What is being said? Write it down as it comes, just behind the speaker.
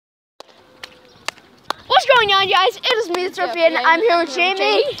going on, guys? It is me, Sophie, and I'm here with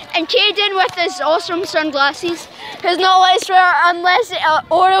Jamie and Caden with his awesome sunglasses. Who's not let us swear unless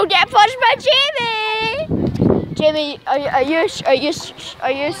or he'll get punched by Jamie. Jamie, are you serious?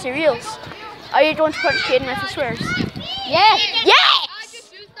 Are you going to punch Caden if he swears? Yeah. Yes.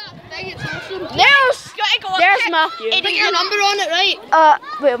 There's Matthew. Put your number on it, right?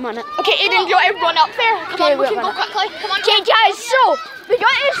 Wait a minute. Okay, Aiden, you want to run up there? Come on, we can go quickly. Come on. Okay, guys, so we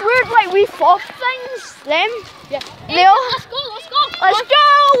got this weird, like, we fog things. Them. Yeah. Aiden, let's go. Let's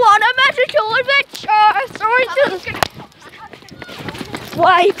go. What a magical adventure. Sorry to.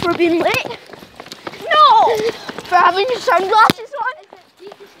 Why for being late? No. For having your sunglasses on.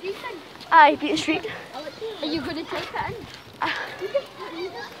 Aye, beat the street. Are you going to take that in?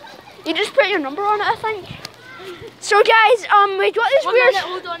 You just put your number on it, I think. So guys, we got this weird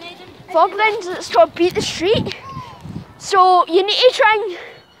fog lens that's called Beat the Street. So you need to try and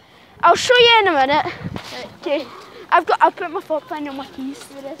I'll show you in a minute. Okay. I'll put my fog lens on my keys.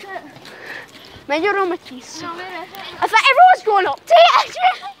 Where is it? Mine are on my keys. No, where is it? I thought everyone's going up to it.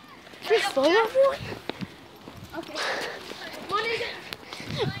 Just follow everyone. Okay.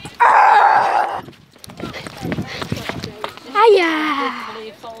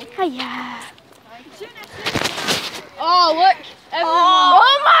 Hiya. Oh, look.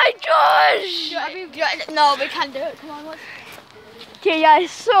 Oh my gosh. No, we can't do it. Come on, look. Okay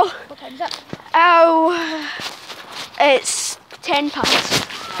guys, so What time is it? it's 10 past.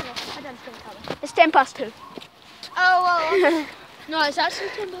 It's 10 past 2. Oh, well. No, it's actually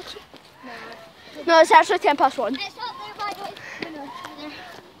 10 past 2. No, it's actually 10 past 1. It's not there, by the way.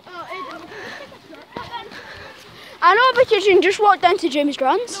 Oh, Aiden. I know, because you can just walk down to Jamie's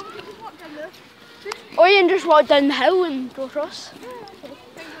Grand's. Or you can just walk down the hill and go across.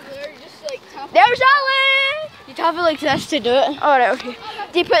 There's Ali! You have it like this to do it. Alright, okay.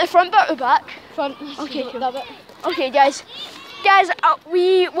 Do you put the front bit or back? Front. Okay, cool. Okay, guys. Guys,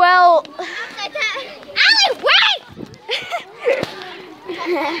 we will... Ali, wait!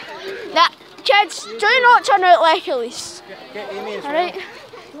 Kids, do not turn out like Elise. Alright?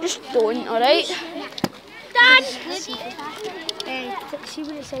 Just don't, alright? Dad! See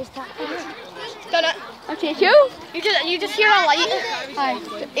what it says, that. Done it. Okay, cool. You just hear a light. Hi.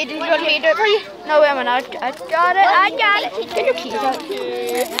 Aiden, you want me to do it for you? No, wait a minute. I got it. Get your keys out.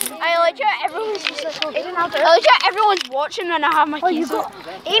 I like how everyone's just like, I like how everyone's watching and I have my keys out.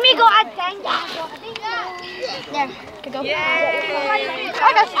 Amy got a thing. There. Go. Okay,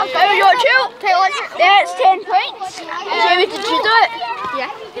 I'll you want to? Yeah, it's 10 points. Jamie, did you do it? Yeah.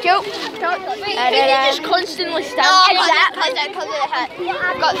 Cool. Just constantly stand. No, because of the hit.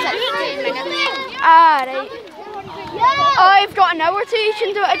 I've got 16 minutes. Ah, right. Oh, you've got an hour or two, you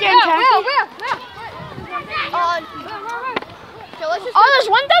can do it again, can't you? Where? Oh, there's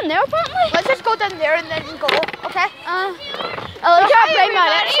one down there, apparently. Let's just go down there and then go, okay? I like how I my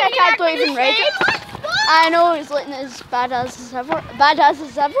next check, I don't even read it. I know he's letting it as bad as ever. Bad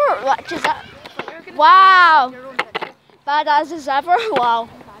as ever? What is that? Wow. Bad as ever? Wow.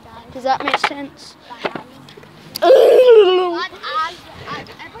 Does that make sense?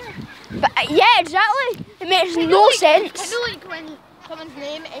 But, yeah, exactly. It makes no sense. I know, like when someone's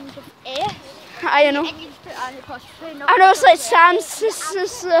name ends with S. I know. And you just put an apostrophe. I know, it's like Sam's.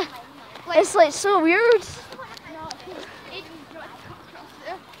 It's like so weird.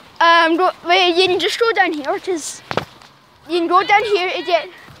 Wait, you can just go down here, because you can go down here to get...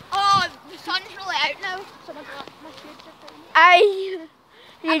 Oh, the sun's really out now. So my I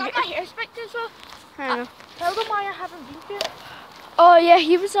got my hair spicked as well. I know. Tell them why I haven't been to it. Oh yeah,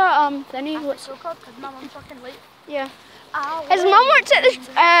 he was at thingy. What's so called? Because my mum's fucking late. Yeah. His mum works at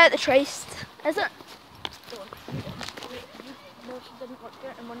the Trist, is it? No, she didn't work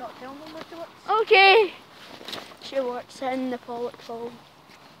there, and we're not telling them where she works. Okay. She works in the Pollock Hall.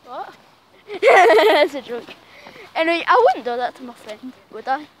 What? That's a joke. Anyway, I wouldn't do that to my friend, would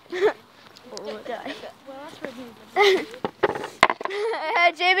I? Or would I? Well, that's where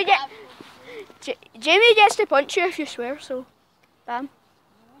Jamie gets to punch you if you swear, so bam.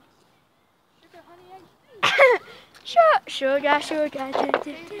 Sugar. You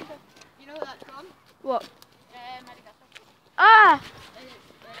know what that's from? What? Madagascar. Ah!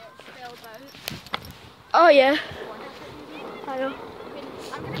 Spelled out. Oh yeah. I know.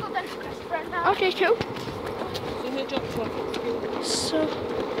 I'm gonna go down to Christopher now. Okay, cool. So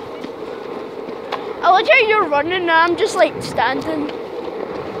I like how you're running and I'm just like standing.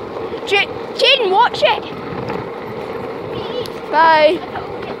 Caden, watch it! Bye.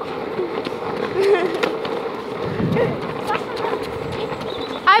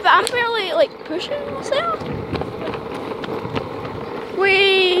 But I'm barely like pushing myself.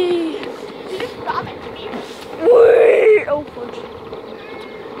 Wee! You just grab it to me.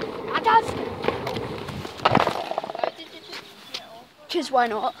 why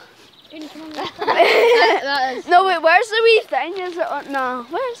not? That is. No, wait, where's the wee thing? Is it on? No,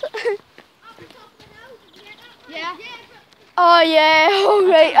 where is it? Yeah. Oh yeah, oh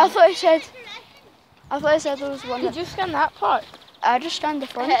right, I thought it said there was one. Did you scan that part? I just scanned the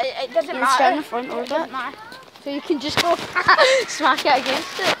front. It doesn't You matter. scan the front or It that? doesn't matter. So you can just go smack it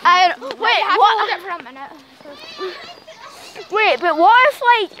against it. Wait, what? Hold it for a minute. Wait, but what if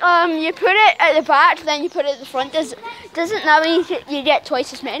like you put it at the back, then you put it at the front? Doesn't that mean you get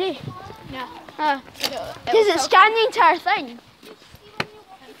twice as many? No. Does it scan the entire thing?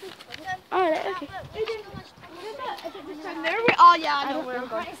 Oh, right, okay. Oh yeah, I know where we're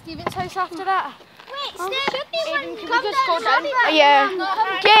going. Stephen's house after that. Wait, Steve, Aiden, can we just go down?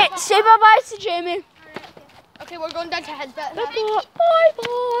 Yeah. Okay, say bye bye to Jamie. Okay, we're going down to his bit. Bye bye.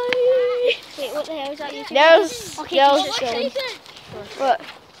 wait, what the hell is that you There's Okay, what?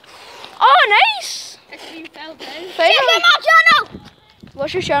 Oh, nice. You fell down. Check out my channel!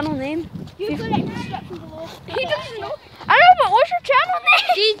 What's your channel name? You put it in the description below. He doesn't know. I know, but what's your channel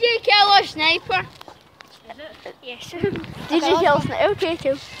name? DJ Killer Sniper. Yes. DJ Killer Sniper. Okay,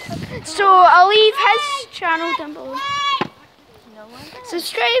 cool. So I'll leave his channel down below.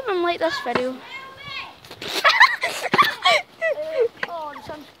 Subscribe and like this video. Oh, the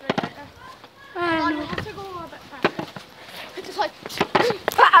sun's bright. I know. have to go a bit faster. It's just like.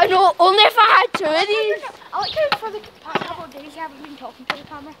 But I know, only if I had two of these. I like how for the past couple of days you haven't been talking to the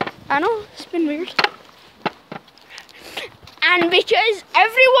camera. I know, it's been weird. And because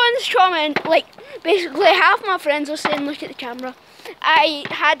everyone's coming, like basically half my friends were saying look at the camera, I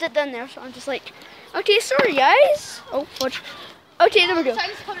had it done there, so I'm just like, okay, sorry guys. Oh, watch. Okay, there we go.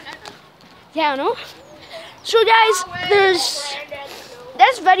 Sun's coming out. Yeah, I know. So guys,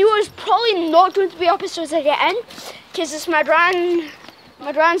 this video is probably not going to be up as soon as I get in, because it's my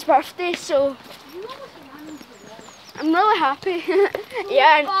grand's birthday, so I'm really happy.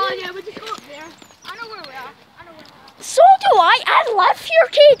 Yeah. And Oh yeah, we just go up there. I know where we are. so do I. I live here,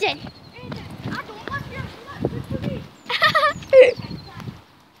 Caden. I don't live here. So that's good for me.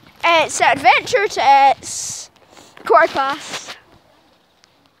 It's adventure to it's quarter past.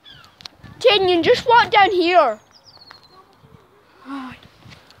 Caden, you just walk down here.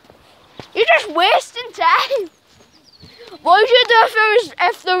 You're just wasting time. What would you do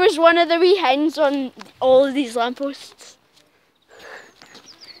if there was one of the wee hens on all of these lampposts?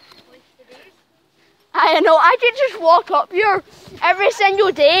 I know, I could just walk up here every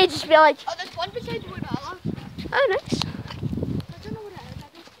single day, just be like, Oh, there's one beside you with Ella. oh nice. I don't know what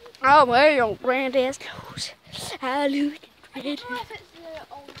it is. Oh, well, your granddad's clothes. I look I don't know if it's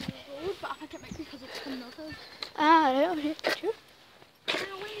the old road, but I think it might be because it's from Northern. Ah, right, okay, sure.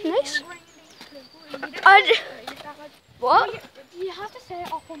 Nice. What? You have to set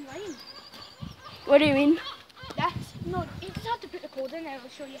it up online. What do you mean? No, you just have to put the code in there. It'll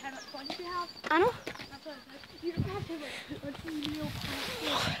show you how much points you have. I know. That's what it is. You don't have to like put a real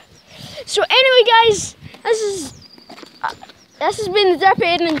points. So anyway, guys, this has been the Derpy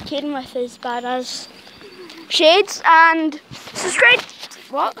Aiden and Caden with his badass shades and subscribe.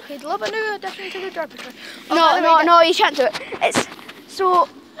 What? Okay, a little bit new addition to the Derpy Tour. No, you can't do it. It's so.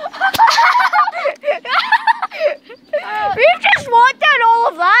 We've just walked down all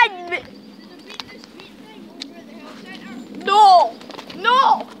of that.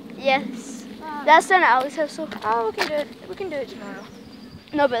 No. Yes. That's down at Ali's house. So. Oh, we can do it. We can do it tomorrow.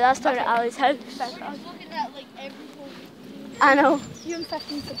 No, but that's down at Ali's house. I was looking at like every whole. I know. June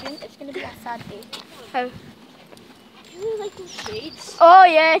 15th of June. It's gonna be a sad day. How? I really like those shades. Oh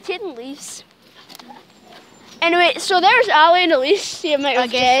yeah, Caden leaves. Anyway, so there's Ali and Elise. You might have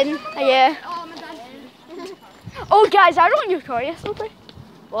Again? Yeah. Oh, my dad. Oh guys, I wrote your car yesterday.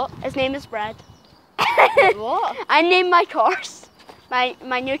 What? His name is Brad. What? I named my cars.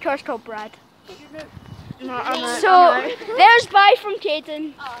 My new car's called Brad. No, So there's bye from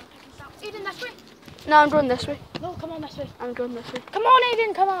Caden. Aiden, this way. No, I'm going this way. No, come on this way. I'm going this way. Come on,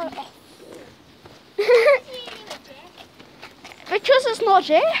 Aiden, come on. Because it's not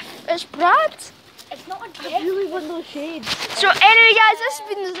Jeff, it's Brad. It's not a jet. I really want those shades. So anyway guys, this has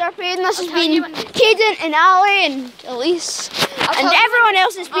been the Derpy and this has been Caden and Ali and Elise. And everyone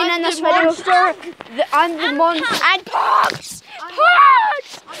else has been in this video. And the monster. And Pogs!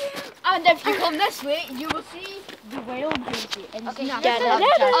 Pogs! And if you come this way, you will see the wild beauty. Okay,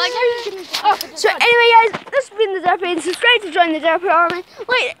 So anyway guys, this has been the Derpy and subscribe to join the Derpy Army.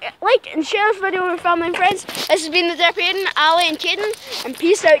 Like and share this video with your family and friends. This has been the Derpy and Ali and Caden. And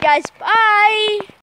peace out guys. Bye!